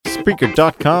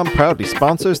Spreaker.com proudly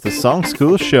sponsors the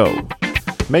Songschool show.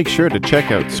 Make sure to check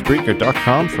out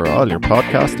Spreaker.com for all your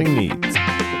podcasting needs.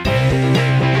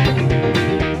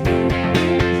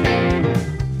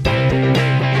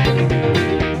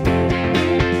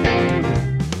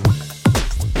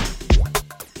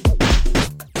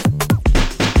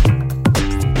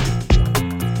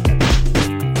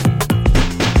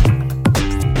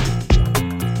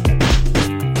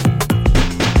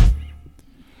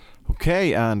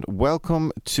 Okay, and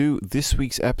welcome to this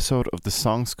week's episode of the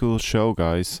Songschool show,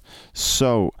 guys.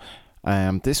 So,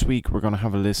 this week we're going to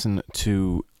have a listen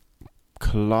to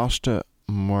Colaiste,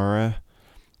 Mhuire,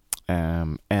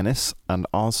 Ennis, and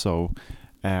also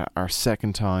our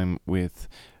second time with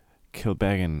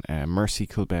Kilbeggan, Mercy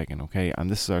Kilbeggan, okay? And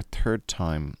this is our third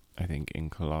time, I think, in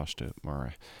Colaiste,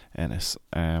 Mhuire, Ennis.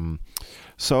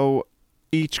 So,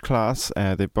 each class,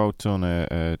 they've both done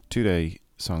a 2-day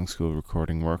Songschool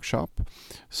recording workshop,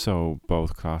 so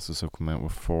both classes have come out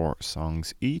with 4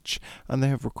 songs each, and they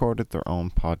have recorded their own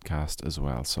podcast as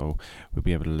well, so we'll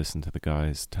be able to listen to the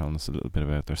guys telling us a little bit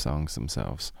about their songs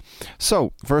themselves.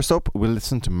 So first up, we'll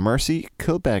listen to Mercy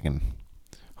Kilbeggan.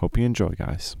 Hope you enjoy,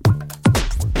 guys.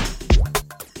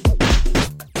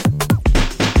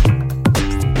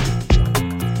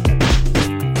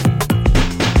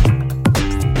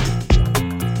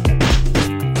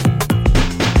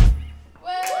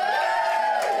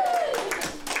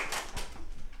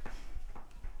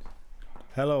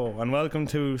 Hello and welcome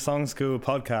to Songschool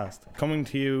podcast, coming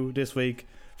to you this week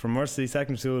from Mercy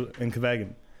Secondary School in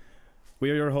Kilbeggan. We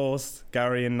are your hosts,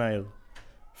 Gary and Niall.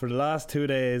 For the last 2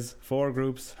 days, 4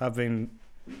 groups have been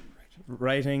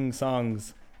writing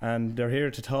songs, and we're here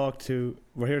to talk to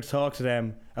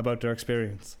them about their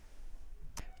experience.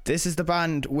 This is the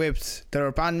band Whipped.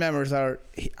 Their band members are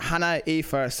Hannah,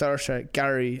 Aoife, Saoirse,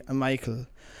 Gary and Michael,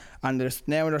 and the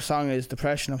name of their song is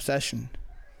Depression Obsession.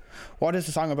 What is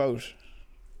the song about?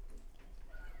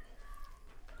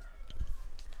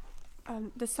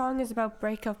 The song is about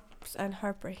breakups and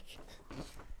heartbreak.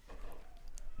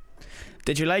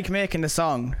 Did you like making the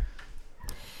song?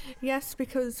 Yes,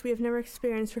 because we have never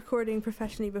experienced recording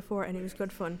professionally before and it was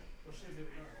good fun.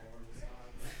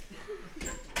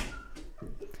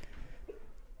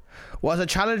 Was it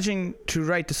challenging to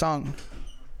write the song?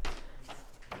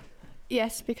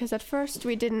 Yes, because at first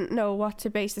we didn't know what to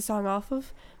base the song off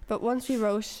of, but once we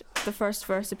wrote the first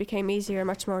verse it became easier and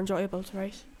much more enjoyable to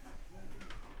write.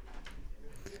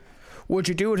 Would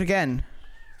you do it again?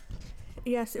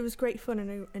 Yes, it was great fun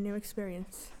and a new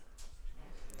experience.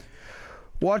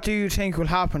 What do you think will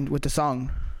happen with the song?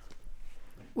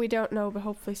 We don't know, but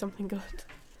hopefully something good.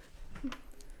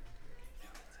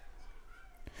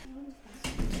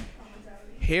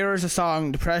 Here is the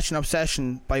song Depression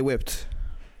Obsession by Whipped.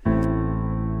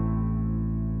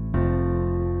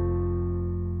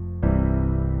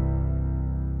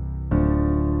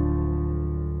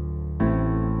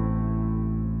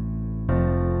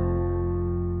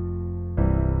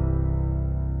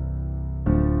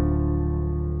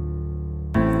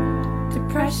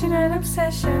 Depression and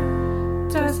obsession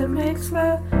doesn't mix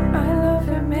well. I love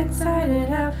him inside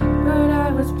and out, but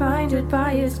I was blinded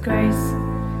by his grace.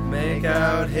 Make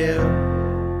out hill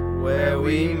where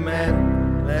we met,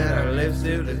 let our lips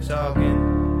do the talking.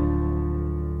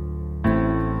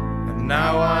 And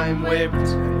now I'm whipped,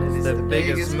 and it's the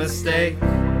biggest mistake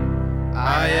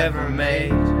I ever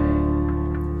made.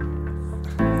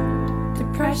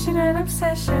 Depression and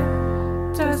obsession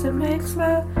doesn't mix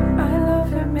well. I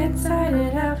love him inside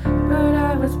and out, but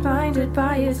I was blinded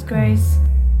by his grace.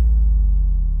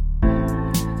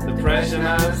 Depression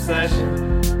and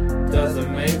obsession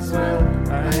doesn't mix well.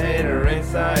 I hate her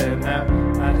inside and out.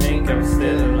 I think I'm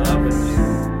still in love with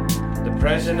you.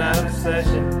 Depression and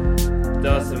obsession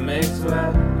doesn't mix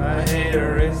well. I hate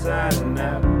her inside and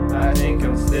out. I think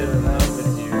I'm still in love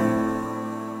with you.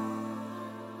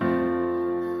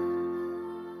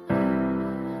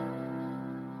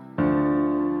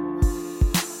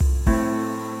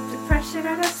 Depression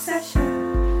and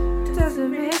obsession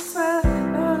doesn't mix well.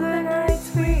 All the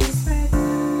nights we spent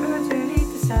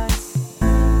underneath the stars.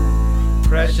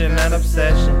 Depression and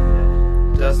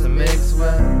obsession doesn't mix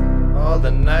well. All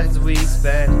the nights we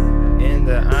spent in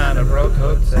the Anna Brook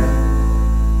Hotel.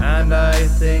 And I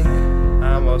think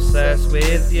I'm obsessed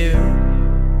with you.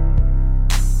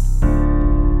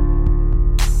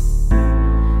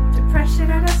 Depression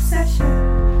and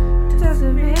obsession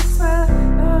doesn't mix well.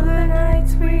 All the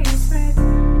nights we spent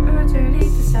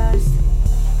underneath the stars.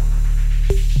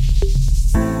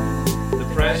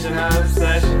 Depression and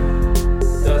obsession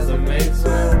doesn't mix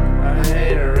well. I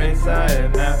hate her inside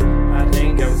and out. I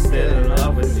think I'm still in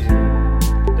love with you.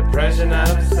 Depression and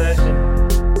obsession obsession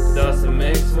doesn't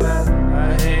mix well.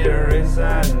 I hate her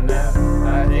inside and out.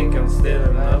 I think I'm still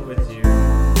in love with you.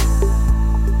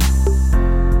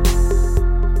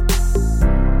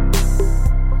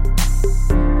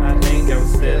 I think I'm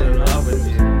still in love with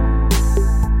you.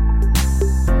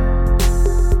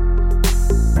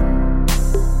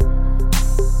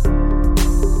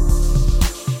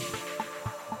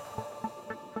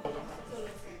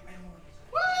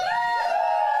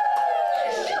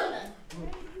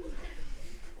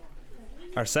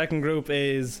 Our second group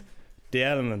is The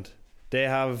Element. They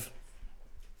have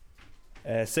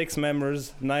 6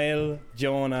 members: Niall,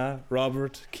 Jonah,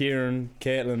 Robert, Kieran,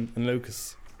 Caitlin and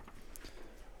Lucas.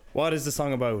 What is the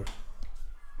song about?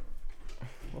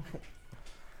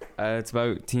 It's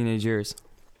about teenage years.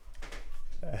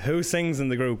 Who sings in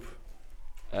the group?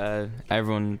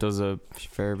 Everyone does a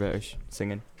fair bit of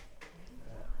singing.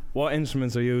 What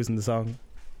instruments are used in the song?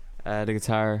 The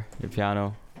guitar, the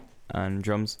piano, and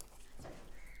drums.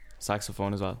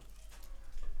 Saxophone as well.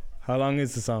 How long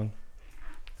is the song?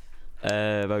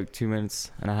 About 2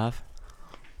 minutes and a half.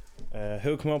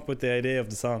 Who came up with the idea of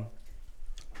the song?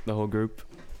 The whole group.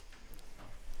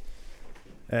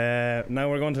 Now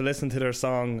we're going to listen to their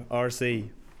song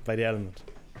RC by The Element.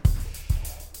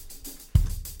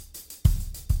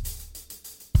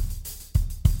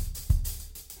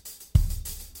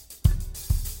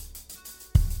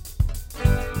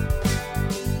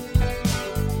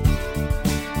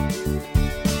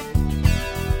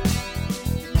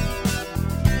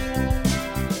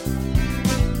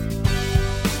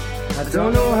 I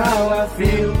don't know how I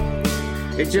feel,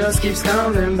 it just keeps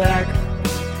coming back.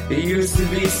 It used to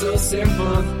be so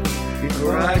simple,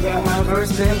 before I got my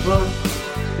first pimple.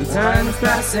 And time is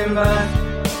passing by,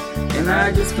 and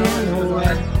I just can't know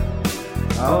why.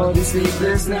 All these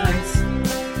sleepless nights,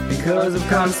 because of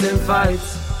constant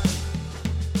fights.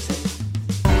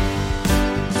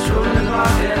 Strolling the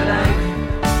park at night,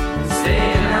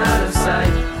 staying out of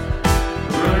sight.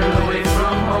 Running away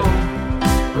from home,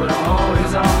 but I'm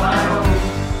always on my own.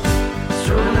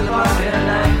 Strolling the park at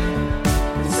night,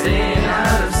 staying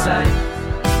out of sight.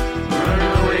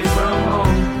 Running away from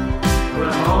home, but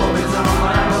I'm always on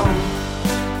my own.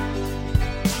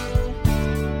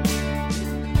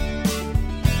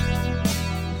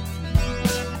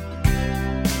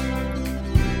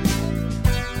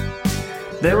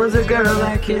 There was a girl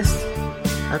I kissed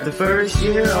at the first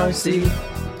year RC.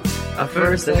 At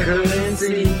first I couldn't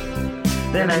see,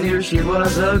 then I knew she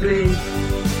was ugly.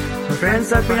 Her friends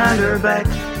stuck behind her back,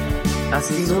 I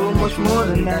see so much more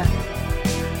than that.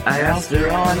 I asked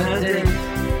her on a date,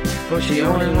 but she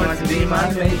only wanted to be my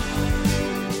mate.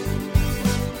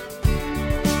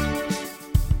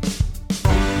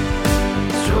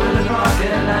 Strolling the park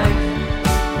at night,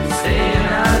 staying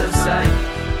out of sight.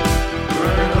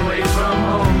 Running away from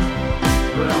home,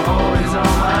 but I'm always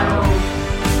on my own.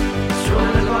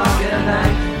 Strolling the park at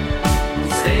night,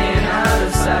 staying out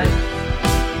of sight.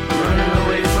 Running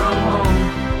away from home,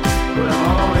 but I'm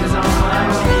always on my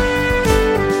own.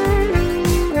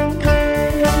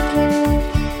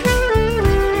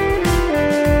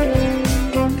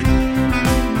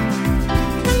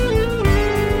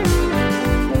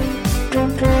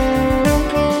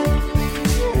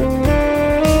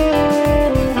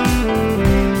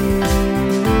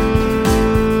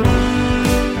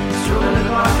 Strolling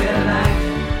the park at night,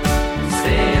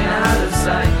 staying out of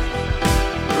sight.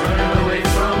 Running away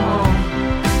from home,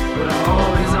 but I'm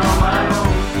always on my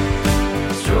own.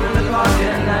 Strolling the park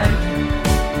at night,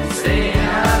 staying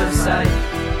out of sight.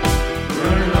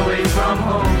 Running away from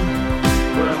home,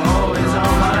 but I'm always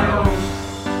on my own.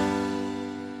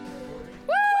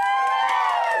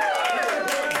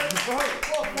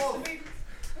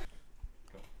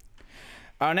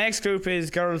 Our next group is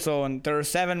Girls Zone. There are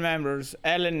 7 members: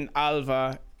 Ellen,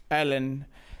 Alva, Ellen,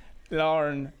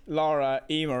 Lauren, Laura,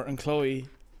 Emer and Chloe.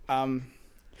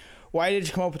 Why did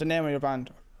you come up with the name of your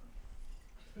band?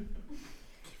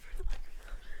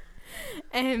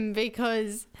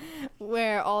 Because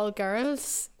we're all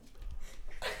girls.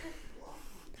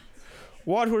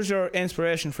 What was your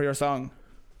inspiration for your song?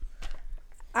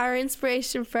 Our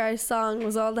inspiration for our song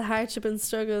was all the hardship and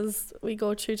struggles we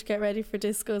go through to get ready for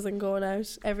discos and going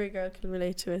out. Every girl can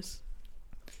relate to it.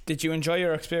 Did you enjoy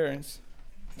your experience?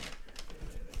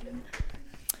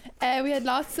 We had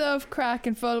lots of crack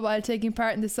and fun while taking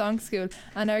part in the Songschool,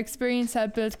 and our experience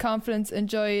had built confidence and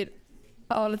joy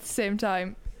all at the same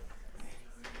time.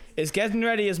 Is getting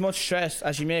ready as much stress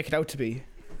as you make it out to be?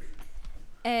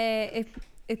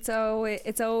 It's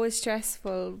always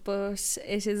stressful, but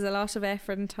it is a lot of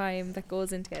effort and time that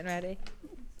goes into getting ready.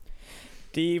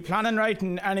 Do you plan on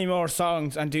writing any more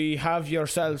songs, and do you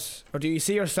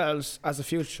see yourselves as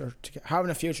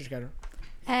having a future together?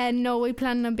 No, we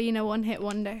plan on being a one-hit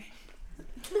wonder.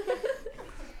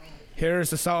 Here's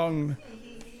the song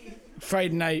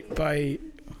Friday Night by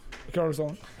Girls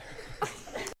On.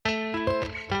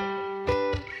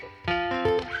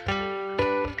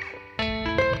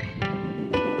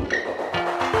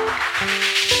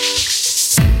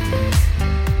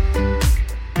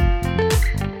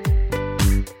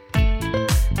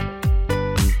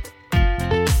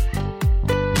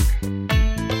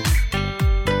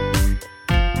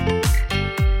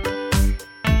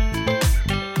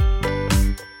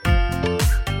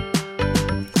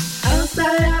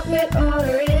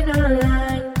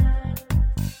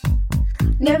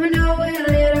 Never know when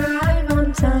it'll arrive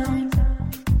on time.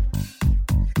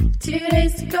 2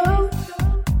 days to go,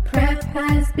 prep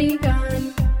has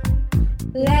begun.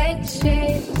 Leg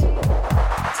shift,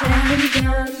 time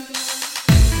begun.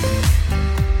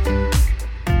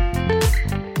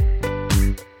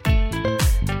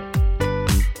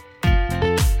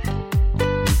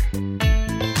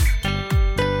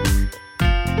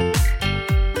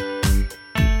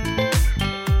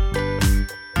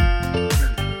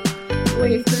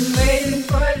 We've been waiting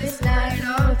for this night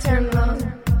all term long.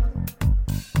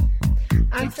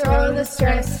 After all the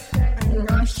stress and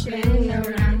rushing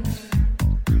around,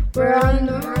 we're on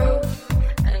the road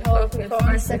and hoping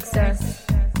for success.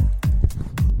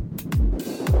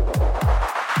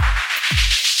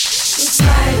 It's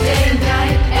Friday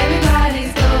night,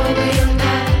 everybody's going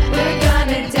mad. We're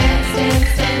gonna dance,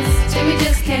 dance, dance till we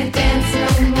just can't dance no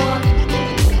more.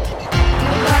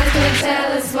 Nobody's gonna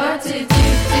tell us what to do.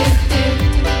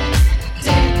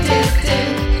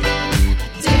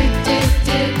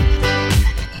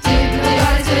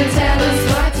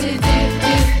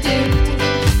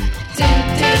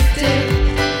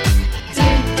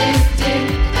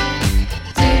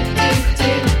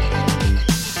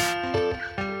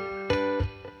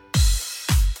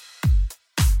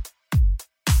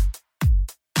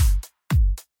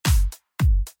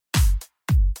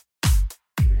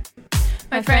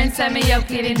 My friend set me up,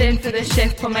 getting in for the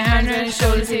shift. Put my hand around his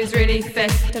shoulders, he was really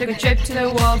fit. Took a trip to the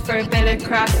wall for a bit of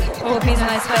crack. Hope he's a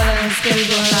nice fella and still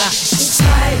going that. It's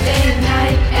Friday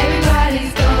night,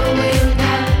 everybody's going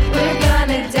mad. We're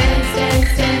gonna dance,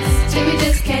 dance, dance till we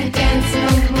just can't dance no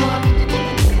more.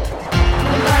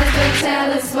 Nobody's gonna tell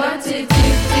us what to do, do,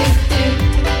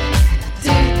 do,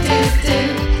 do, do, do.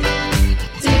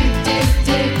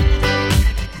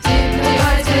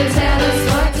 Nobody's gonna tell us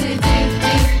what to do.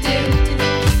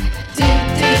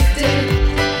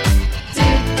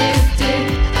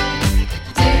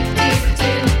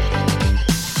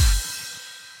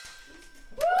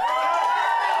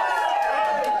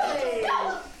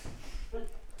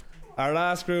 Our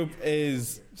last group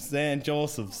is St.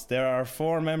 Joseph's. There are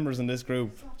 4 members in this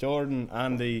group: Jordan,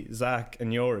 Andy, Zach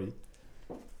and Mhuire.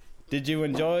 Did you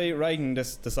enjoy writing the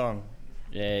song?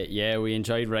 Yeah, we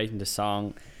enjoyed writing the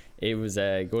song. It was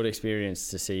a good experience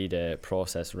to see the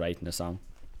process of writing the song.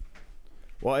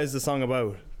 What is the song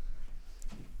about?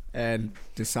 The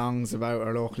song's about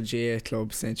our local GA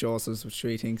club, St. Joseph's, which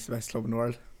we think is the best club in the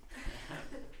world.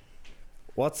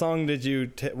 What song did you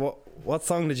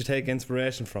take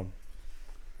inspiration from?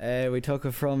 We took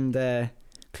it from the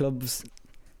club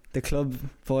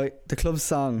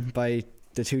song by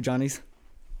the 2 Johnnies.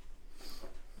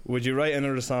 Would you write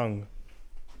another song?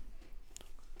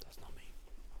 That's not me.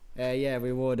 Yeah,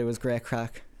 we would. It was great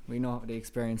crack. We know the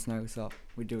experience now, so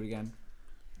we'd do it again.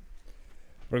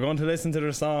 We're going to listen to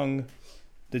their song,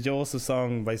 the Joseph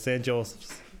song by St.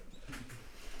 Joseph's.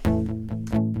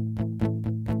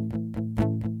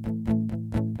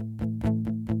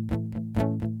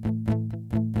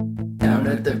 Down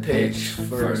at the pitch,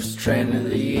 first train of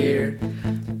the year,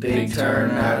 big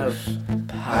turnout,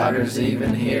 Potter's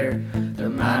even here. The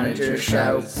manager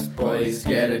shouts, boys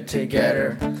get it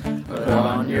together, put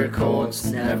on your coats,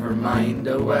 never mind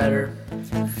the weather.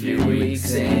 A few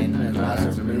weeks in and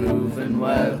lads are moving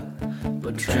well,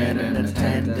 but training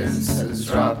attendance has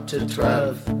dropped to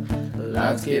 12. The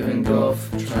lads giving guff,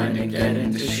 trying to get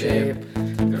into shape,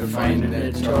 they're finding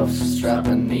it tough,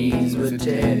 strapping knees with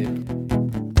tape.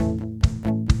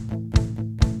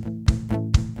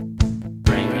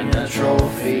 Bringing a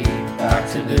trophy back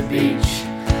to the beach,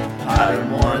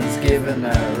 Pottermore's giving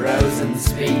a rousing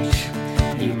speech.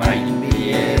 He might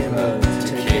be able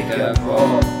to kick a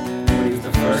ball, but he's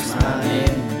the first man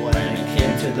in when it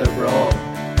came to the brawl.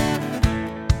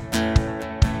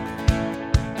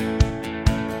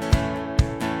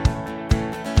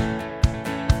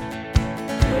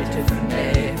 Different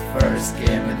day, first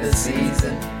game of the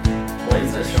season.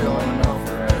 Boys are showing off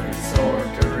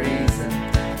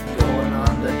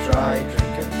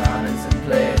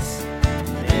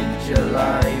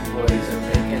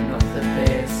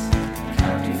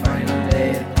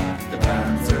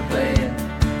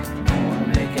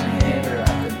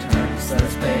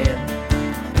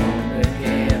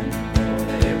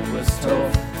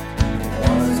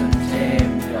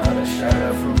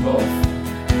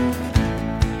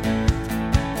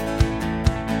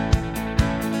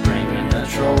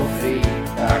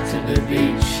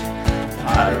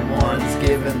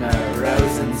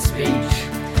speech.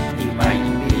 He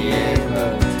mightn't be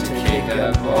able to kick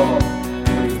a ball,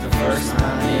 but he's the first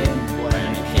man in when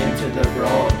it came to the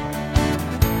road.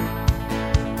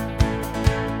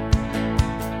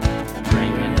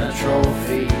 Bringing a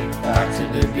trophy back to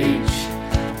the beach.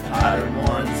 Adam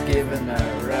once given a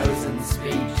rousing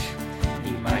speech.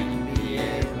 He mightn't be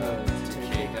able to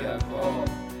kick a ball,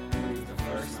 but he's the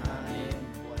first man in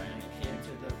when it came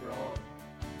to the road.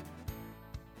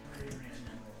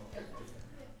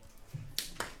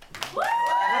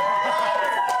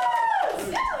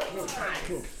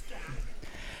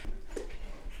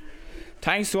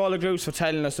 Thanks to all the groups for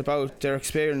telling us about their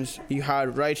experience you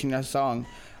had writing that song,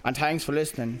 and thanks for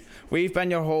listening. We've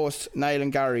been your hosts, Niall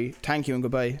and Gary. Thank you and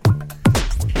goodbye.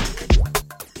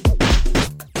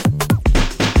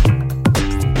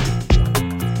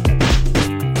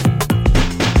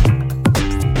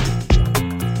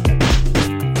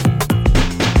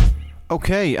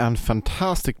 Okay, and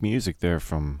fantastic music there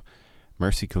from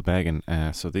Mercy Kilbeggan.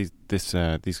 So these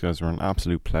guys were an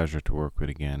absolute pleasure to work with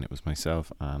again. It was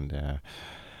myself and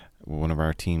one of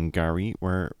our team, Gary,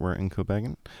 were in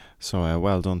Kilbeggan. So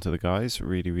well done to the guys.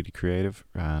 Really, really creative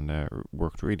and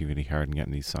worked really, really hard in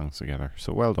getting these songs together.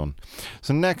 So well done.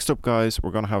 So next up, guys,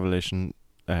 we're going to have a listen.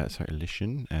 We're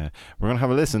going to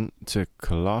have a listen to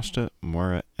Colaiste,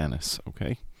 Mhuire, Ennis.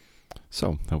 Okay.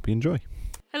 So hope you enjoy.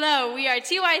 Hello, we are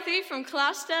TY3 from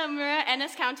Colaiste, Mhuire,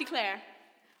 Ennis, County Clare.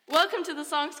 Welcome to the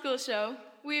Songschool show.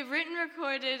 We have written and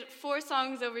recorded 4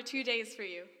 songs over 2 days for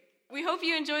you. We hope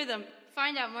you enjoy them.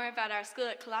 Find out more about our school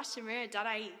at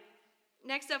colaistemhuire.ie.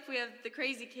 Next up, we have The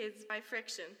Crazy Kids by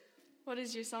Friction. What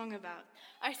is your song about?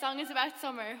 Our song is about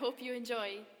summer. Hope you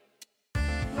enjoy.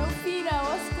 Yo, Fina,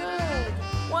 what's good?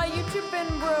 Why you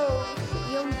trippin', bro?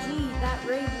 Yo, G, that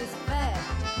rave was fair.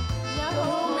 Yo,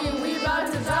 homie, we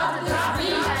about to drop this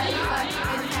beat.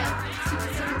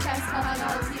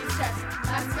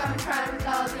 I'm going to try with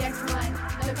all the extra line.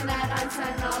 Looking at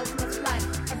Einstein and all the multiplying.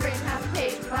 A brain half a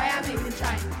page, why I'm even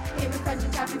trying. Came with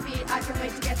crunching tapping feet, I can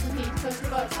wait to get some heat. Push the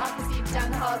boat off the seat,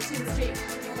 down the hall to the street.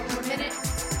 1 minute.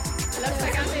 Looks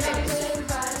like I'm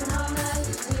finished. Riding all night,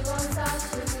 we won't stop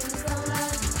till we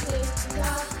sunlight. Tick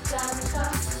tock, down the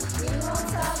top. We won't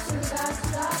stop till we got to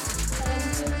drop. And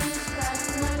to reach,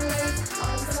 crashing my race.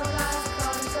 On so last,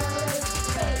 on so race.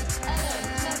 Fake, LA,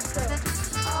 Mexico.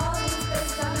 All these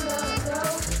places I'm gonna go.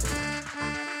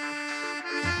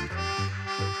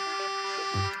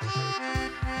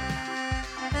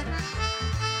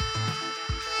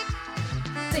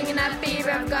 Singing that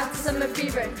fever, I've got the summer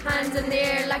fever. Hands in the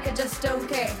air like I just don't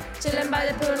care. Chilling by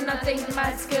the pool, not thinking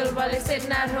about skill. While you're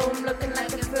sitting at home looking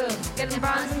like a fool. Getting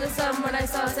bronze in the sun when I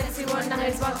saw sexy one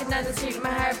night. Walking down the street, my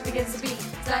heart begins to beat.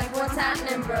 It's like, what's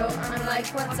happening, bro? And I'm like,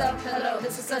 what's up, hello?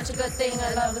 This is such a good thing,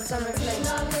 I love the summer fling.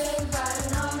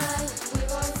 Riding all night, we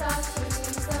won't stop till we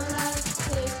see sunlight.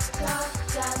 Tick tock,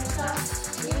 down the top.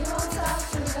 We won't stop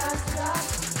till we got to drop.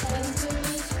 And to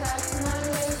reach, crashing my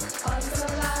race. On so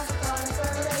last, on so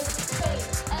race. Fake,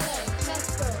 LA,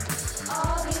 Mexico.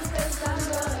 All these places I'm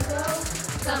gonna go.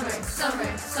 Summer,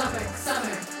 summer, summer,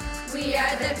 summer. We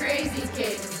are the crazy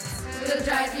kids. We'll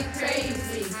drive you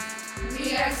crazy.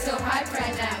 We are so hype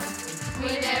right now.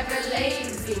 We never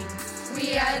lazy.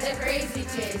 We are the crazy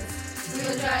kids.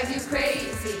 We'll drive you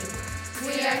crazy.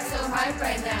 We are so hype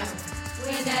right now.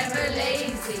 We never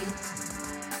lazy.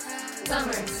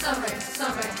 Summer, summer,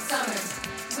 summer, summer.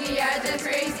 We are the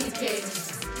crazy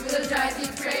kids. We'll drive you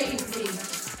crazy.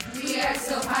 We are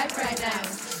so hype right now.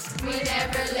 We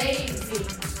never lazy.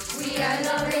 We are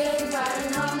the crazy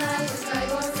riding all night. We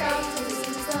won't stop till we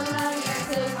see sunlight.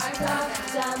 Tick tock,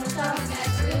 down the top.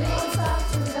 We won't stop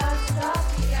till we got to drop.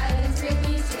 And to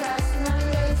reach, crashing my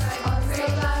race. On so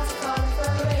last, on for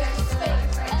a race.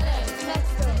 Fake, LA,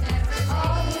 Mexico.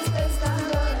 All these places I'm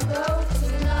gonna go.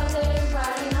 Singing all day,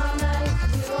 riding all night.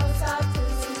 We won't stop till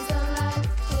we see sunlight.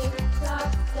 Tick tock,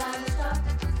 down the top.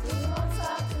 We won't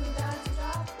stop till we got to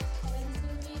drop. And to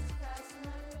reach, crashing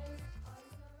my race.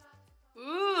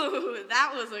 Ooh, that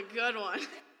was a good one.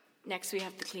 Next we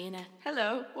have the Cleana.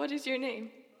 Hello, what is your name?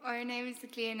 Our name is the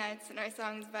Colaiste and our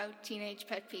song is about teenage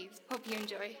pet peeves. Hope you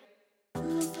enjoy.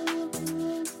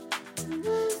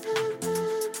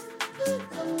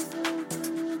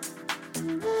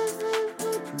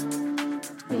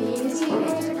 Being a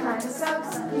teenager kinda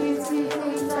sucks. Used to be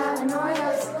things that annoy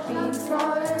us. Being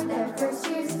smaller in their first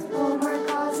years. Homework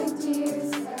causing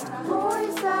tears.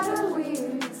 Boys that are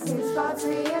weird. Safe spots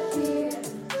reappear.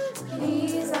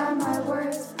 These are my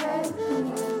worst pet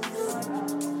peeves.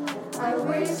 I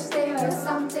wish there was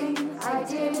something I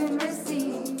didn't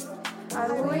receive.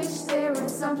 I wish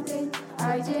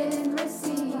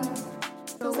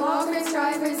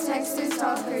texters,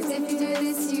 talkers. If you do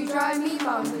this, you drive me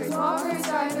bonkers. Walkers,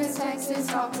 drivers, texters,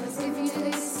 talkers. If you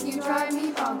do this, you drive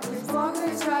me bonkers.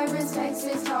 Walkers, drivers,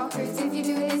 texters, talkers. If you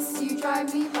do this, you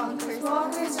drive me bonkers.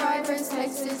 Walkers, drivers,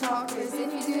 texters, talkers.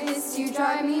 If you do this, you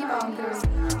drive me bonkers.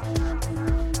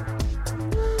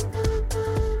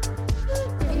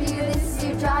 If you do this,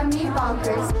 you drive me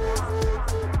bonkers.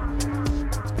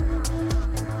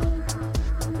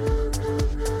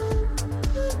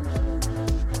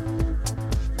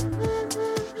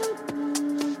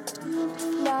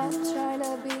 Not trying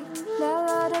to be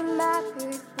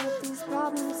melodramatic, but these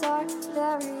problems are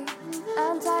very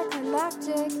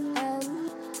anticlimactic,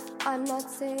 and I'm not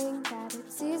saying that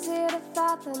it's easy to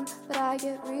fathom, but I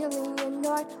get really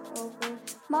annoyed over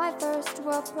my first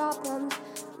world problems.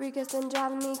 Rico's been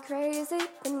driving me crazy,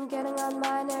 been getting on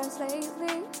my nerves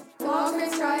lately.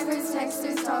 Walkers, drivers,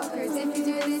 texters, talkers. If you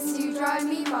do this, you drive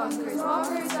me bonkers.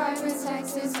 Walkers, drivers,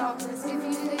 texters, talkers. If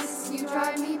you do this, you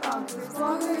drive me bonkers.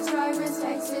 Walkers, drivers,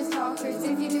 texters, talkers.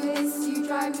 If you do this, you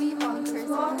drive me bonkers.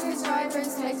 Walkers,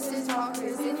 drivers, texters,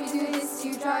 talkers. If you do this,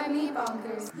 you drive me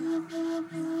bonkers.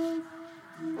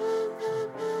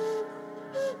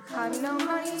 Having no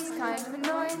money's kind of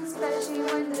annoying, especially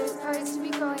when there's price to be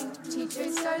going.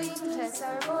 Teachers studying, tests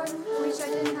are bored. Wish I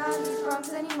didn't have these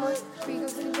problems anymore.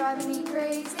 Rico's been driving me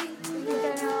crazy. We've been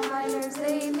getting on my nerves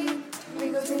lately.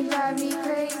 Rico's been driving me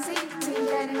crazy. We've been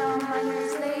getting on my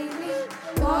nerves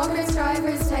lately. Walkers,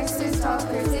 drivers, texters,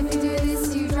 talkers. If you do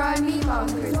this, you drive me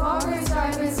bonkers. Walkers,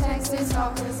 drivers, texters,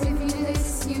 talkers. If you do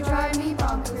this, you drive me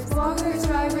bonkers. Walkers,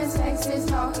 drivers, texters,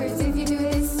 talkers. If you do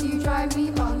this, you drive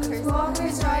me bonkers.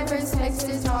 Walkers, drivers,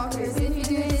 texters, talkers. If you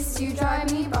do this, you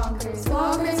drive me bonkers.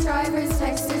 Walkers, drivers,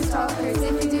 texters, talkers.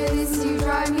 If you do this, you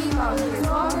drive me bonkers.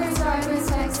 Walkers, drivers,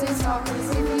 texters, talkers.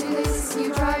 If you do this,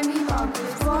 you drive me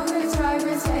bonkers. Walkers,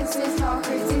 drivers, texters,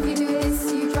 talkers. If you do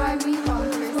this, you drive me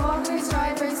bonkers. Walkers,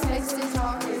 drivers, texters,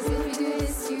 talkers. If you do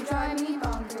this, you drive me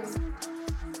bonkers.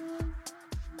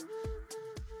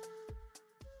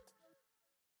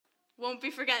 Won't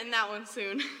be forgetting that one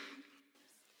soon.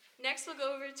 Next, we'll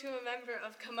go over to a member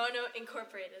of Kimono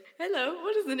Incorporated. Hello,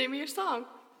 what is the name of your song?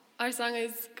 Our song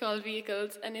is called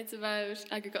Vehicles and it's about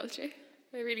agriculture.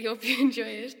 I really hope you enjoy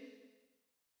it.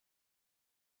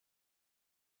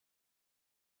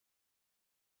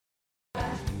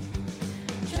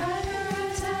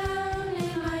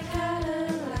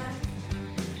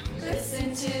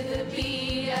 Listen to the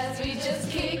beat as we just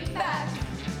kick back.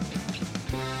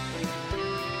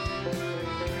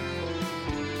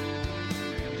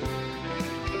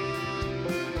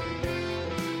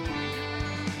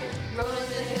 Rolling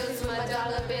the hills with my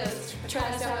dollar bills.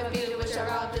 Trying to start a bill which I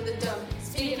robbed at the dump.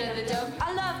 Speaking of the dump,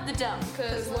 I love the dump.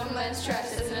 Cause one man's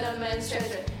trash is another man's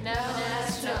treasure. Now an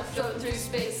astronaut floating through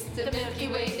space. The Milky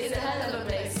Way is a hell of a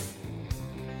place.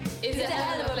 It's a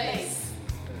hell of a place.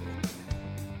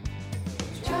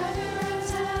 Driving around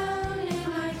town in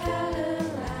my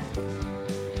Cadillac.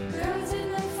 Girls in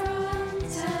the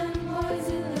front and boys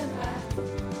in the back.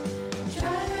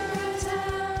 Driving around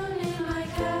town in my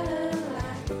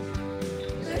Cadillac.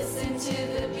 Listen to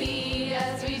the beat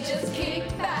as we just kick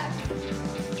back.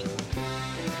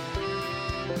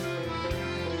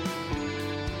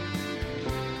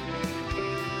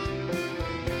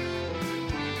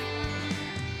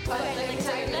 Fight like a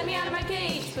tiger, let me out of my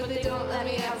cage, but they don't let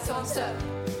me out, so I'm stuck.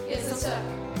 Yes, I'm stuck.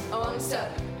 Oh, I'm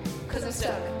stuck. Cause I'm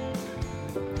stuck.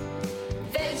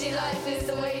 Veggie life is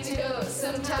the way to go.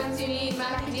 Sometimes you need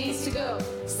mac and cheese to go.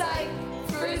 Psych,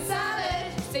 fruit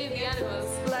salad. Save the animals.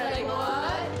 Like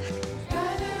what?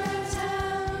 Driving around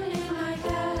town in my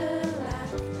Cadillac.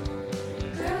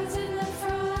 Girls in the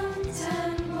front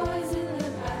and boys in the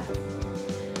back.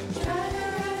 Driving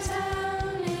around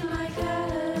town in my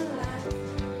Cadillac.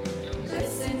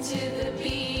 Listen to the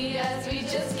beat as we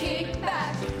just kick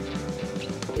back.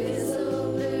 It's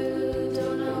so blue,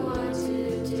 don't know what to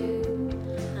do.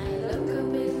 I look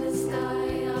up in the sky,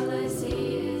 all I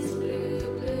see is blue,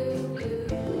 blue, blue.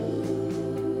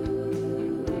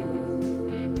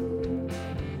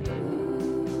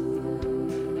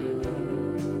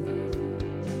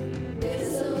 It's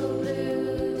so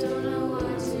blue, don't know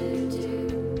what to do.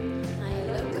 I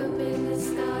look up in the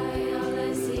sky, all I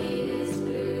see is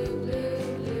blue, blue,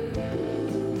 blue.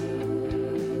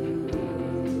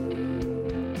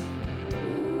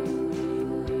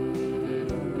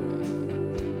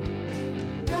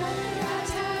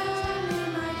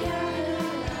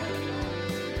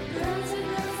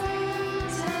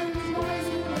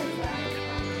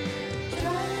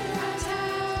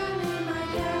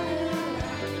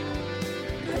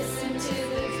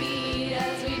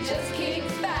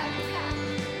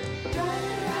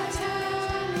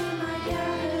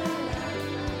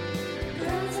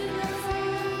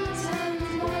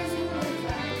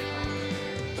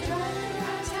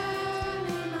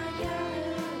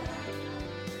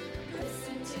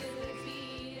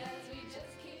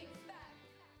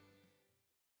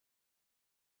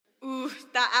 Ooh,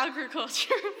 that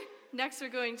agriculture. Next, we're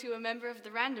going to a member of the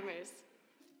Randomers.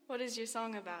 What is your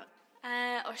song about?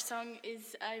 Our song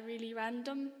is a really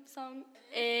random song.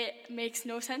 It makes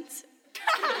no sense.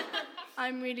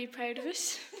 I'm really proud of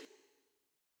it.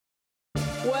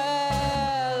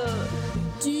 Well,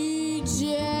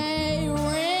 DJ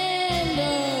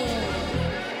Random.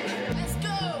 Let's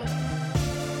go.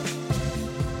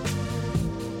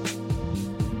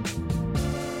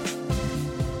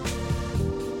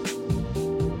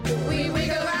 We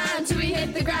wiggle around till we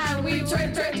hit the ground. We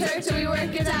twerk, twerk, twerk till we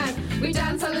work it down. We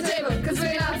dance on the table cause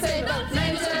we're not stable.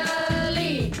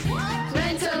 Mentally.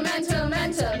 Mental, mental,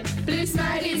 mental. Blue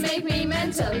Smarties make me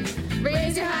mental.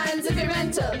 Raise your hands if you're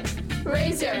mental.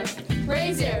 Raise your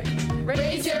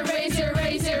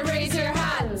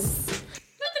hands.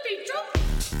 Let the beat drop.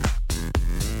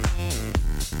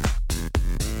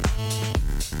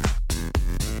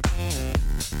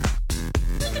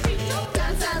 Let the beat drop.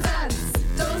 Dance, dance, dance.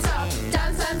 Don't stop.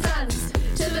 Dance, dance, dance.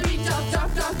 Till the beat drop,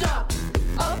 drop, drop, drop.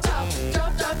 Up top,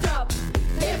 drop, drop, drop.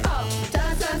 Hip hop.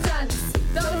 Dance, dance, dance.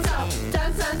 Don't stop.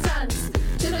 Dance, dance, dance.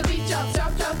 Till the beat drop,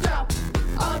 drop, drop, drop.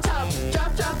 Up top,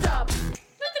 drop, drop, drop.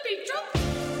 Let the beat drop.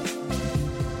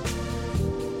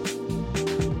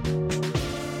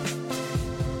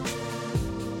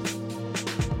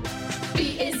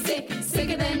 Beat is sick,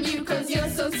 sicker than you, cause you're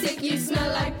so sick, you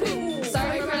smell like poo.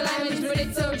 Sorry for my language, but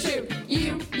it's so true.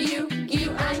 You,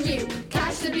 and you.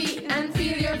 Catch the beat and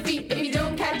feel your feet. If you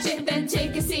don't catch it, then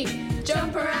take a seat.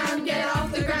 Jump around, get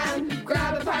off the ground.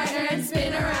 Grab a partner and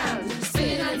spin around.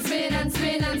 Spin and spin and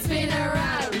spin and spin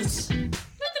around.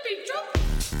 Let the beat drop.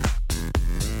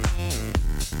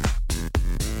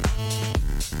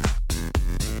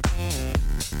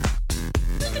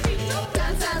 Let the beat drop.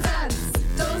 Dance, dance, dance.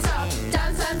 Don't stop.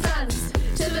 Dance, dance, dance.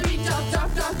 Till the beat drop,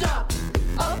 drop, drop, drop.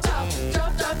 Up top,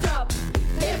 drop, drop, drop.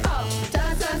 Hip hop.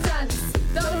 Dance, dance, dance.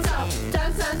 Don't stop.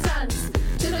 Dance, dance, dance.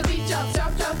 Till the beat drop,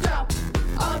 drop, drop, drop.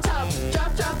 Up top,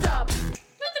 drop, drop, drop.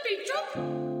 Let the beat drop.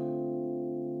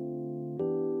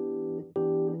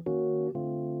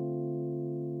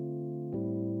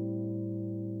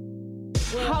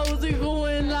 How's it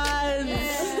going, lads?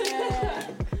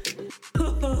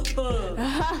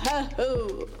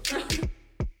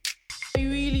 I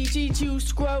really did used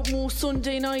to go out most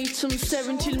Sunday nights from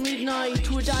 7 till midnight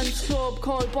to a dance club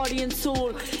called Body and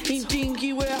Soul in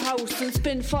Dingy Warehouse and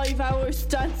spend 5 hours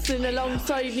dancing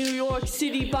alongside New York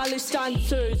City ballet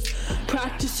dancers,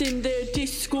 practicing their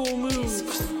disco moves.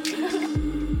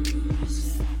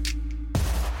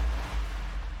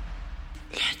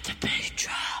 Let the beat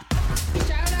drop.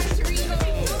 Shout out to Rico.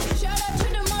 Shout out to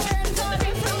the mother and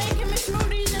father for making me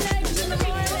smoothies and eggs in the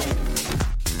morning.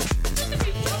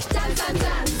 Dance, dance,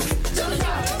 dance. Don't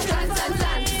stop. Dance, dance,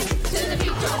 dance. Till the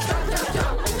beat drop, drop, drop,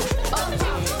 drop. Up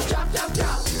top, drop, drop,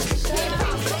 drop. Hip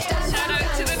hop. Dance, Shout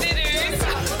out to the knitters.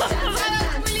 dance, dance,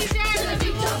 dance. Till the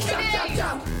beat drop, drop, drop,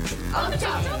 drop. Up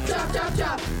top, drop, drop,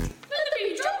 drop. Let the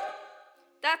beat drop.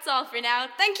 That's all for now.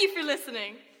 Thank you for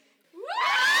listening.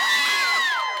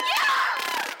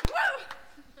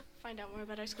 Find out more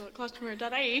about our school at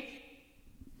colaiste.ie.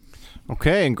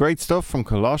 Okay, and great stuff from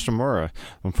Colaiste.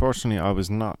 Unfortunately, I was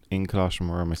not in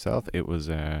Colaiste myself. It was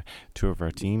two of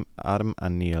our team, Adam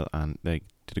and Neil, and they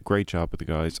did a great job with the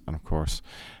guys. And of course,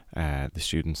 the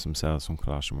students themselves from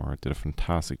Colaiste did a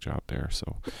fantastic job there.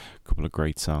 So, a couple of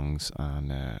great songs,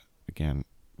 and again,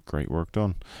 great work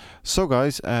done. So,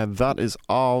 guys, that is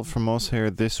all from us here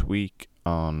this week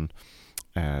on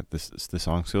the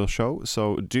Songschool show.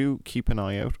 So do keep an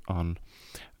eye out on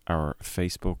our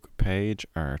Facebook page,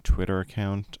 our Twitter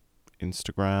account,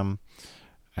 Instagram,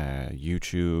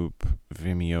 YouTube,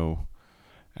 Vimeo,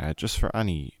 just for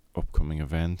any upcoming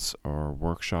events or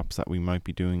workshops that we might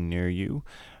be doing near you.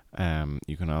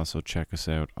 You can also check us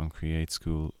out on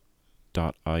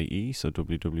createschool.ie, so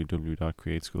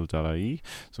www.createschool.ie.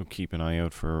 So keep an eye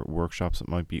out for workshops that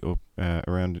might be up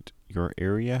around your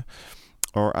area,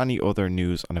 or any other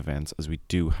news and events, as we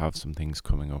do have some things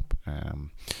coming up.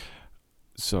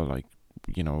 So like,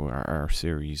 you know, our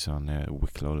series on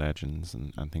Wicklow Legends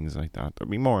and things like that. There'll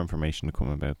be more information to come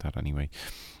about that anyway.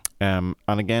 And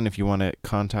again, if you want to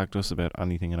contact us about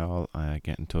anything at all,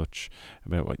 get in touch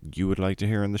about what you would like to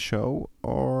hear in the show,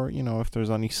 or, you know, if there's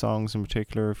any songs in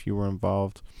particular, if you were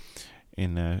involved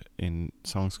in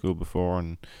Songschool before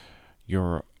and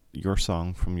your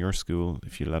song from your school,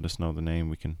 if you let us know the name,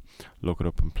 we can look it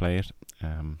up and play it.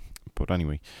 But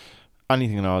anyway,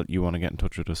 anything at all you want to get in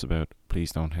touch with us about,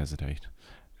 please don't hesitate.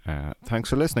 Thanks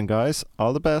for listening, guys.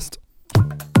 All the best.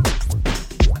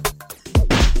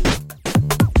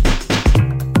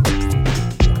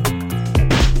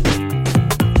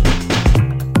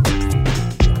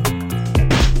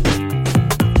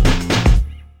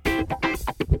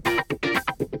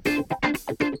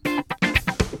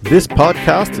 This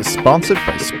podcast is sponsored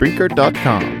by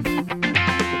Spreaker.com.